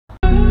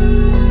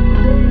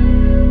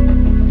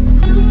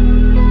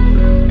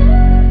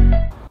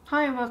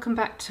welcome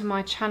back to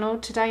my channel.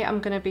 Today I'm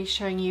going to be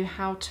showing you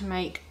how to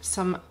make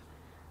some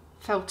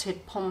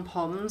felted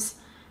pom-poms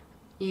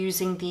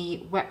using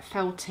the wet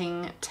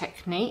felting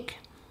technique.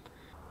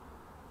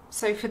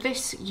 So for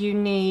this you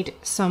need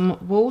some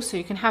wool, so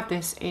you can have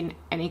this in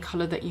any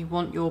colour that you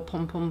want your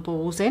pom-pom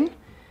balls in.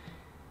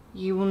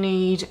 You will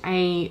need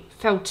a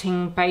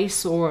felting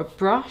base or a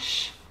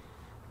brush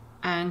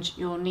and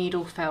your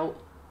needle felt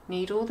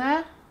needle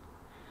there.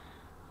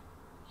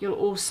 You'll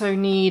also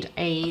need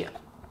a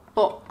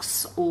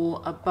box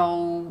or a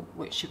bowl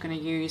which you're going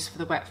to use for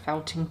the wet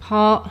felting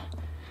part.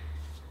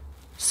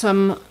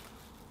 Some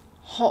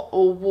hot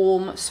or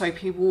warm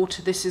soapy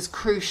water. This is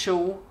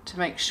crucial to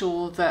make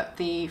sure that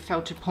the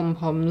felted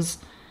pom-poms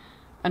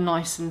are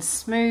nice and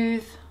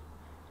smooth.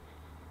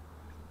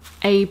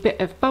 A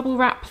bit of bubble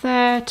wrap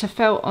there to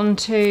felt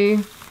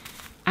onto,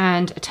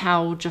 and a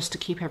towel just to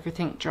keep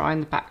everything dry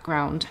in the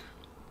background.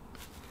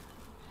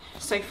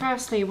 So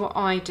firstly what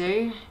I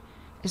do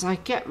is I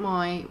get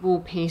my wool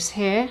piece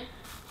here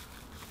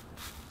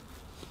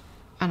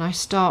and I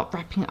start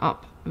wrapping it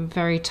up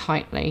very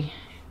tightly,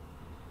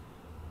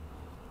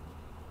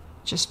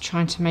 just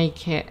trying to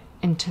make it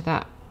into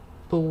that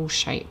ball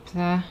shape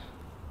there.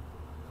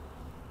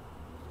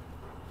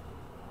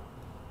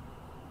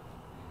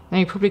 Now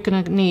you're probably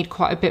going to need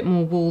quite a bit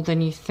more wool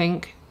than you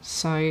think,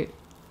 so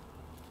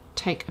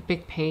take a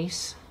big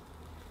piece,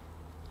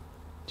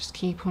 just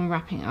keep on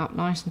wrapping it up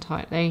nice and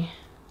tightly.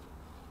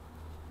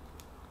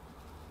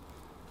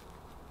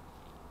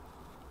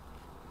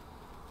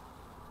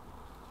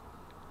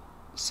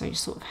 So you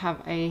sort of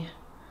have a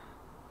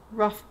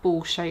rough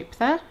ball shape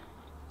there.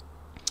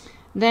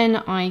 Then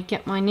I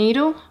get my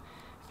needle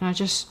and I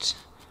just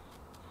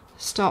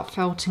start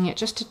felting it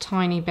just a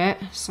tiny bit.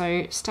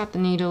 So stab the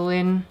needle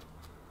in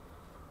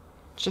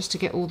just to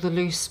get all the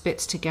loose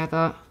bits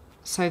together.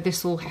 So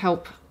this will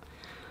help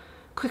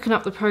quicken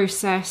up the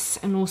process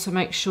and also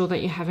make sure that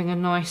you're having a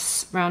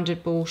nice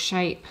rounded ball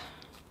shape.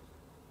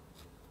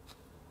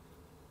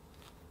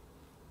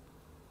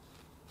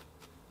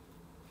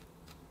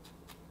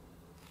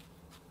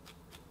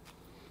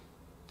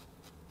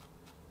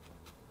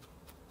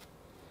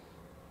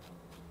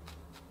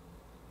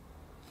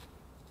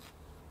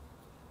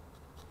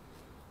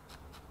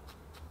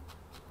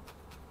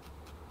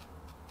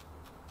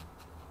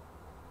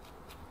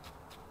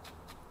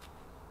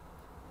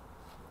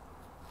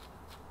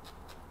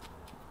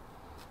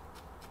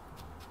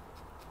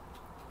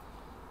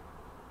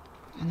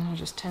 And then I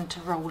just tend to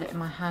roll it in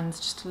my hands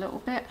just a little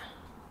bit.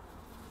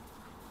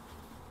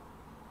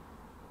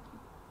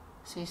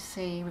 So you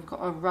see we've got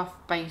a rough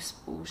base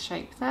ball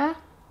shape there.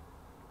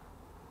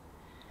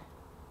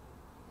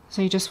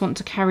 So you just want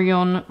to carry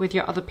on with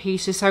your other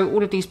pieces. So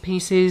all of these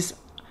pieces,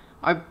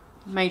 I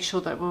made sure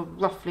that were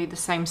roughly the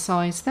same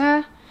size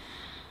there.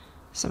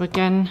 So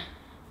again,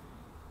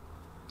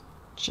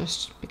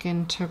 just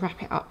begin to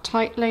wrap it up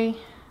tightly.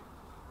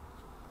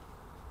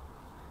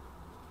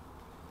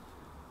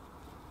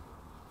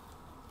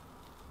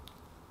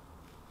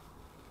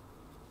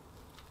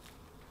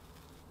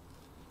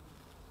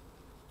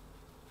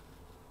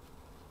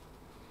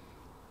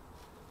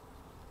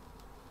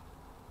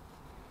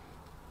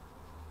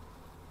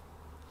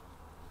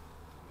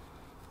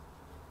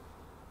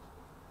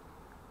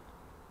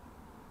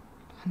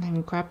 And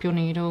then grab your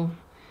needle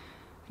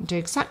and do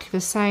exactly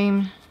the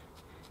same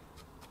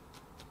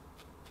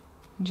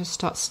and just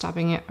start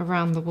stabbing it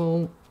around the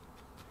wool,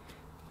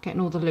 getting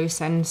all the loose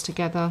ends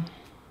together.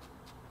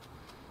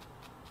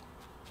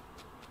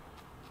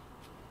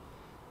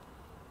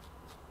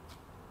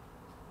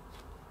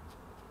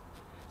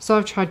 So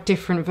I've tried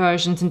different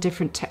versions and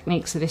different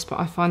techniques of this, but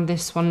I find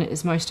this one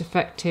is most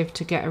effective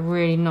to get a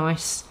really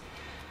nice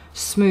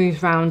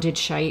smooth rounded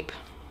shape.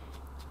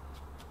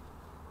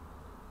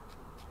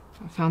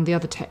 I found the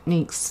other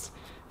techniques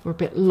were a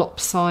bit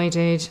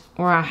lopsided,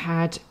 or I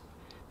had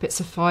bits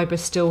of fibre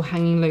still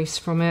hanging loose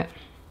from it.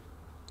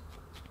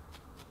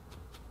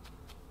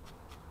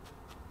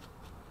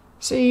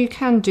 So you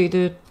can do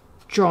the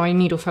dry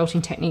needle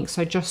felting technique,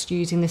 so just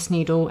using this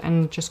needle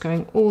and just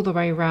going all the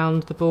way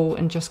around the ball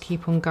and just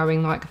keep on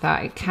going like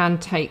that. It can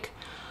take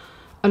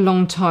a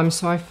long time,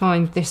 so I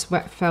find this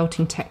wet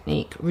felting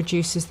technique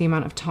reduces the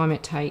amount of time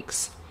it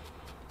takes.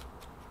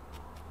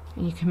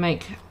 And you can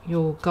make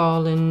your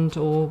garland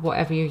or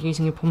whatever you're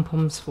using your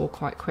pom-poms for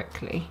quite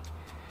quickly.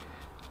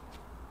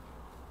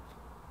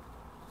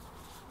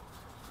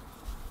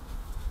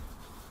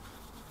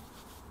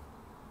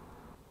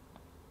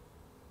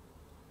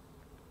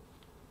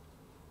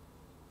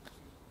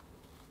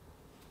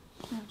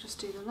 I'll just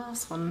do the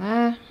last one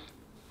there.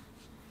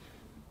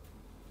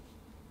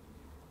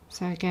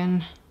 So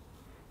again,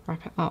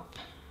 wrap it up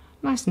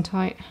nice and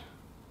tight.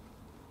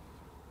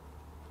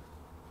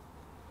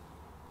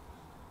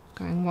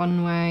 Going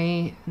one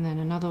way and then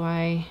another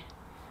way.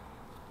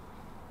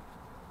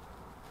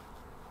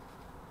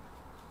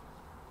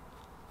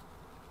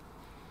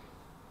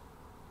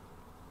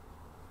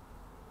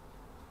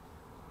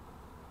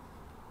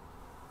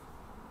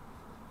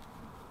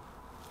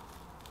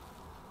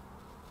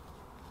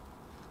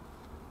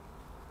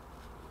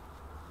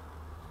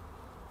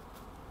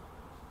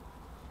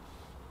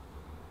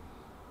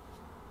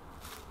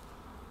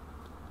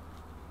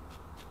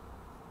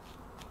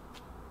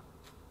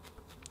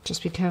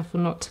 Just be careful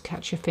not to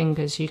catch your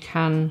fingers. You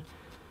can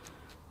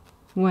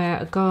wear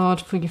a guard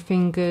for your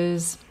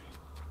fingers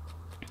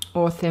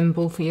or a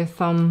thimble for your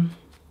thumb.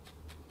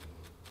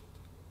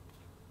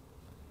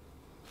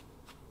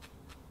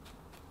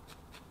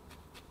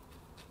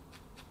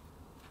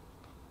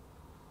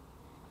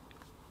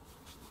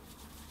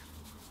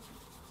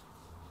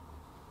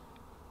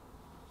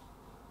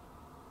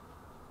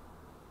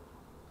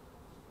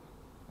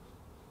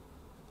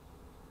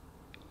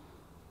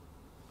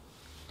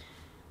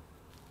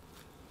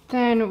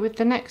 Then with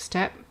the next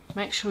step,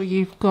 make sure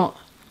you've got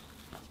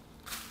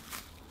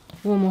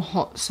warm or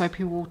hot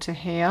soapy water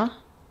here.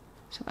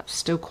 So that's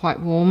still quite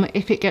warm.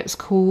 If it gets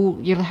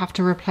cool, you'll have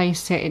to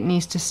replace it. It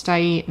needs to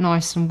stay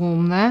nice and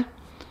warm there.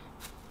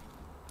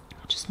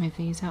 I'll just move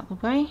these out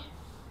of the way.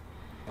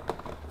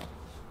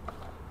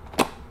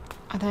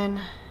 I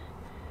then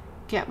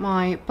get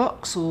my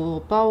box or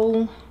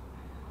bowl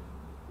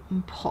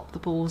and pop the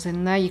balls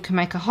in there. You can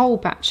make a whole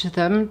batch of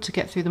them to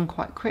get through them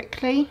quite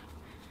quickly.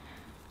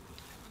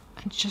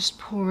 And just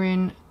pour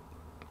in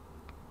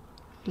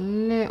a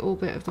little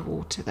bit of the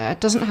water there. It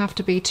doesn't have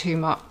to be too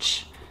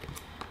much.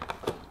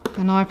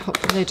 Then I pop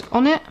the lid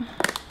on it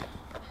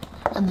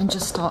and then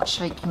just start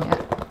shaking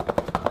it.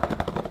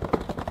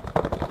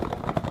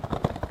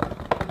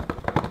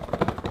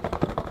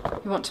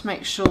 You want to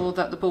make sure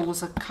that the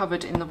balls are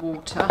covered in the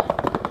water.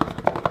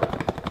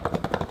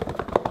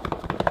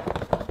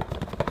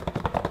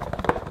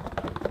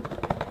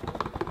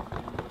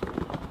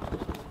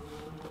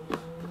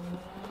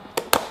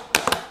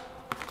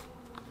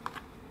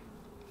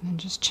 And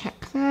just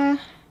check there.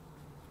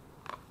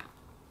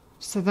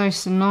 So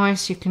those are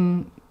nice. You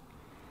can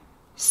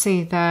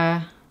see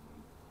there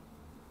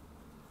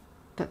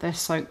that they're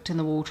soaked in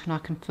the water, and I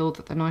can feel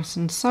that they're nice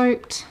and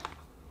soaked.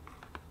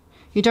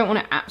 You don't want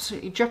it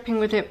absolutely dripping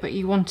with it, but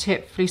you want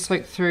it fully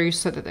soaked through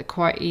so that they're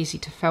quite easy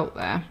to felt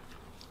there.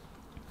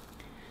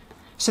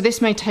 So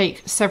this may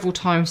take several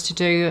times to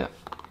do,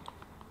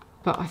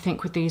 but I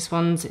think with these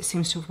ones it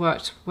seems to have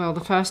worked well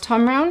the first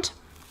time round.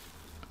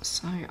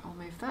 So I'll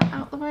move that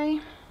out of the way.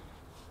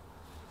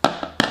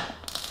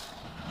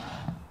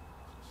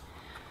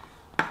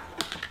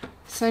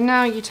 So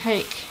now you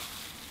take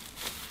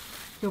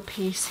your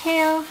piece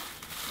here,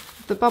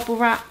 the bubble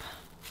wrap,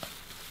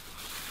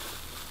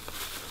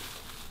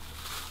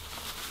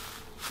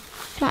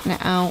 flatten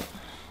it out,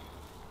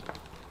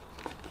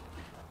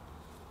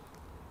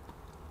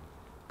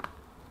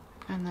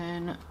 and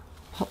then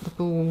pop the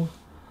ball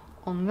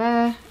on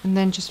there, and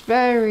then just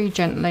very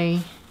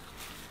gently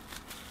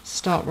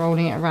start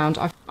rolling it around.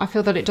 I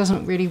feel that it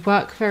doesn't really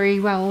work very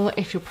well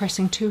if you're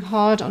pressing too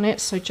hard on it,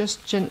 so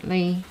just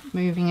gently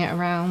moving it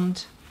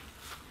around,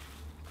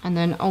 and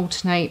then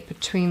alternate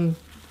between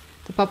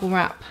the bubble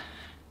wrap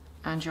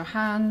and your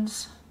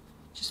hands,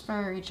 just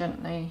very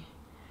gently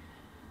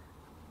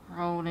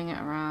rolling it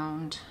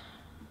around.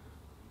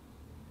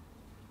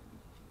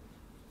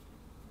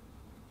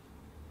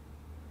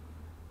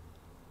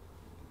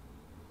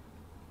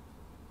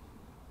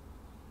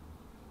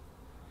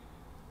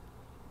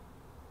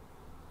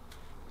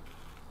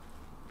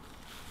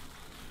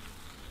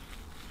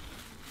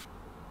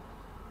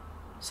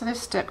 So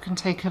this step can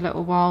take a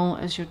little while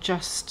as you're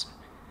just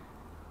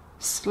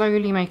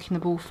slowly making the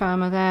ball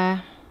firmer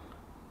there.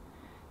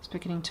 It's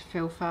beginning to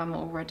feel firmer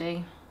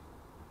already.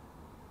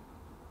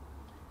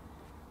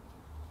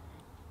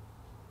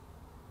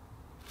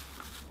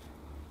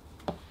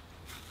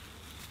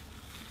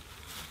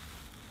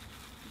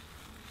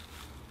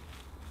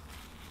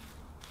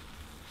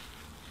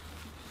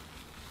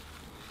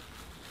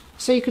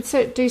 So you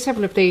could do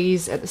several of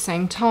these at the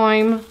same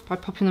time by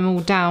popping them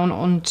all down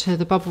onto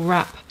the bubble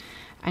wrap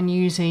and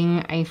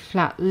using a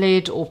flat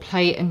lid or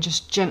plate and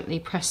just gently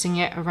pressing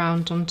it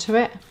around onto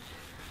it.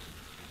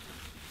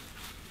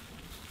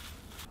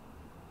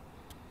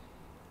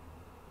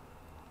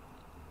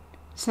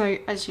 So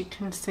as you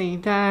can see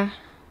there,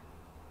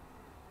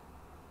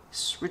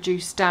 it's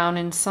reduced down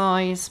in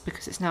size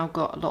because it's now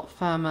got a lot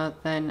firmer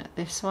than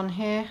this one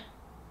here.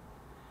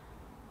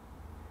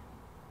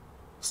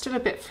 Still a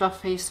bit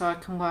fluffy, so I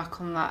can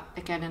work on that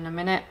again in a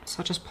minute. So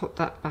I'll just put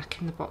that back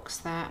in the box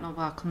there and I'll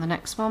work on the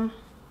next one.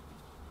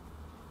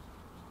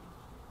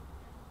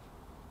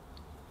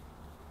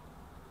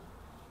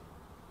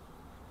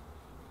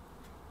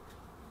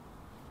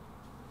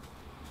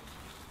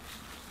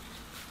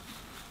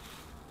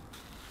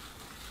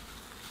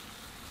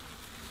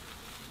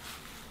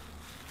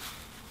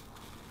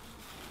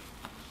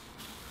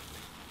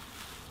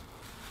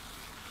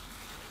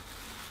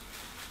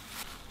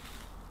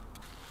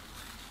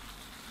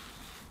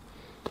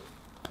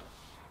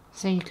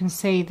 So you can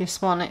see this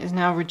one is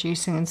now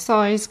reducing in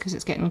size because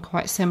it's getting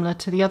quite similar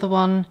to the other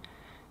one.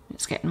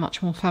 It's getting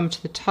much more firm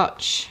to the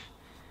touch.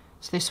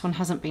 So this one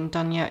hasn't been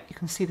done yet. You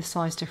can see the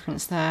size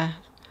difference there.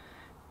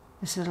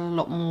 This is a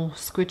lot more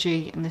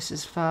squidgy and this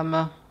is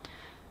firmer.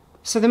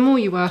 So the more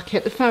you work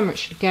it, the firmer it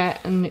should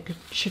get, and it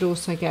should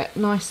also get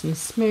nice and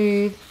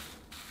smooth.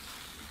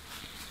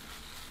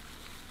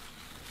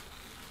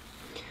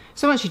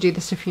 So once you do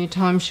this a few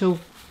times, you'll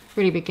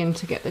really begin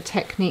to get the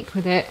technique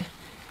with it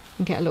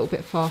and get a little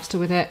bit faster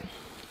with it.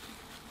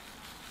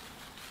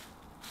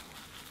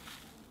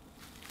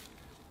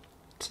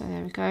 So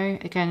there we go.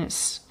 Again,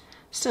 it's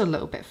still a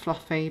little bit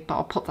fluffy, but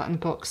I'll pop that in the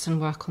box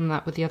and work on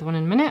that with the other one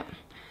in a minute.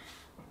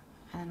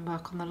 And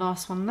work on the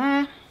last one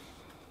there.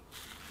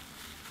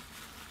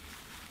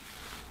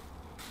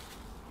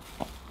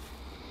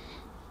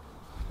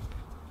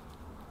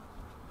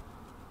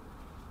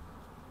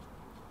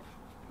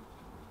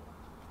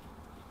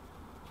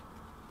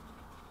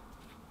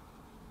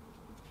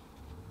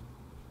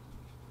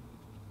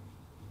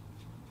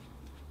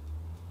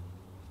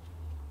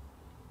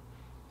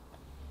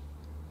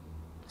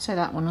 So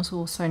that one is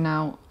also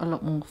now a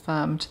lot more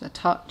firm to the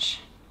touch.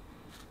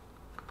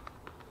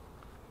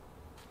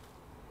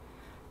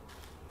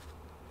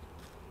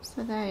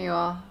 So there you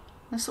are.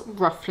 They're sort of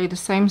roughly the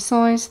same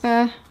size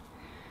there.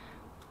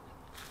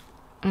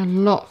 A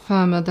lot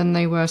firmer than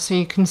they were, so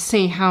you can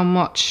see how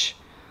much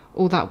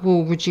all that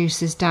wool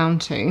reduces down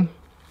to.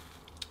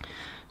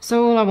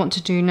 So all I want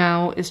to do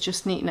now is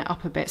just neaten it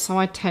up a bit. So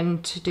I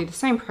tend to do the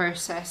same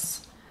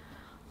process,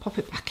 pop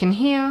it back in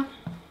here,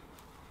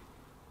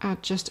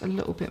 add just a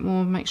little bit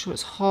more, make sure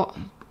it's hot,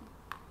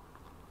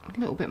 a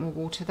little bit more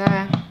water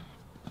there,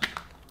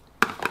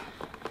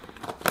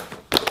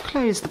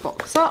 close the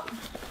box up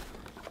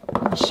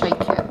and shake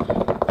it.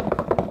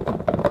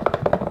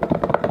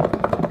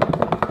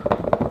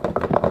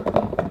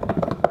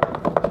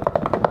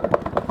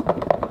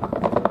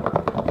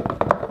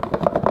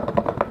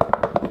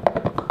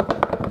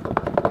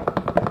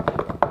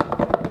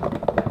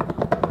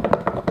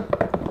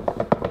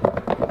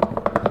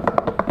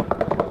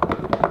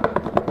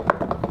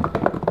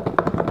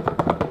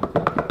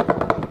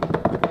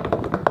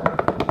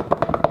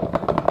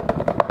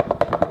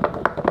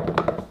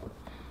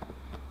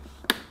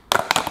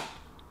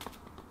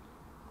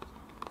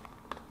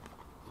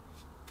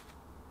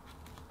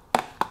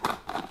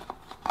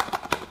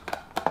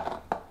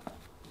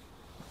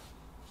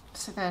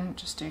 So then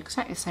just do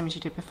exactly the same as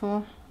you did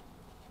before.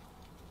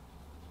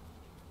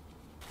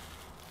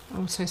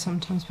 Also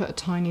sometimes put a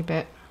tiny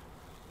bit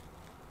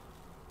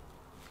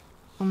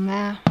on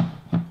there.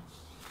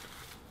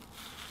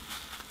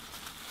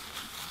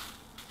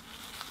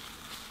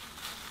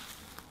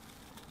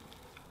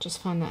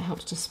 Just find that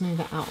helps to smooth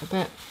it out a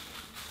bit.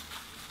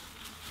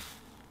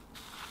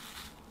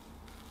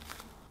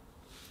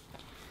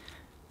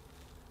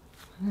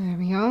 There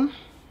we are.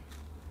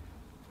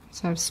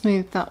 So I've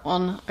smoothed that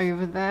one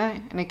over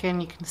there, and again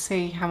you can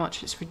see how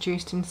much it's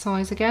reduced in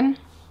size again.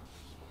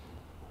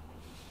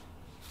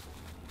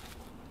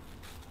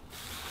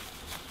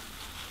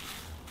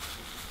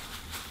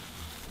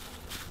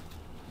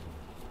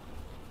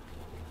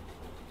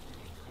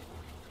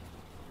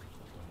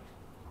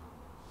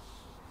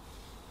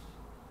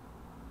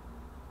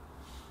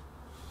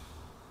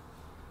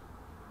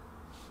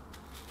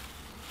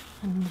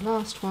 And the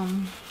last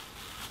one.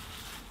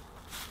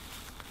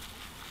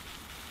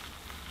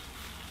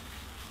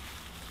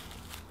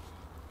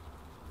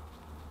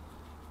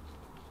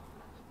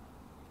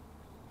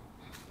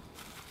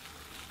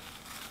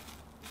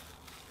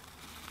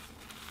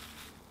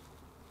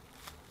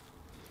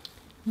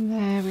 And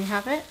there we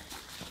have it,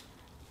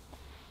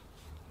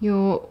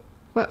 your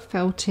wet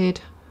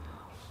felted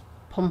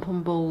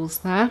pom-pom balls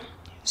there.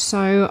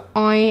 So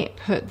I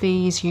put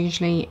these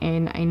usually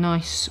in a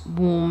nice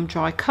warm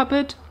dry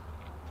cupboard,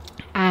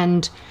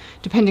 and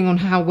depending on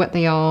how wet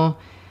they are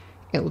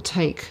it'll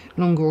take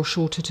longer or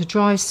shorter to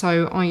dry,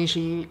 so I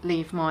usually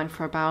leave mine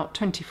for about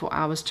 24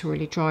 hours to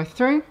really dry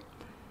through.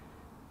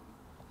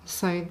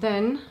 So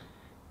then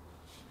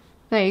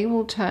they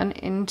will turn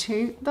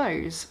into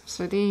those.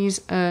 So these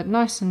are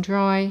nice and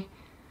dry,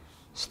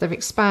 so they've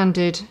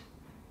expanded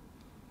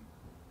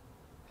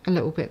a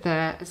little bit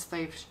there as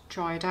they've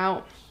dried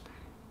out,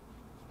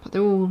 but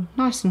they're all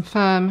nice and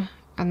firm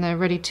and they're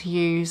ready to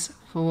use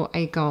for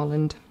a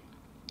garland.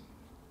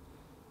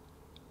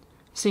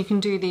 So you can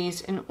do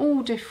these in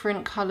all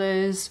different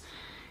colours,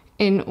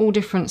 in all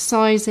different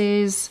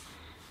sizes,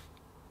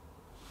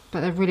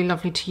 but they're really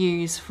lovely to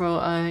use for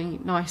a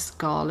nice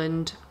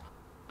garland.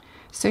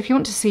 So if you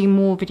want to see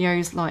more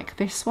videos like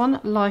this one,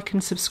 like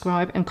and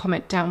subscribe and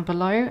comment down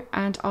below,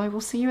 and I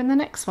will see you in the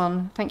next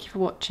one. Thank you for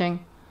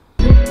watching.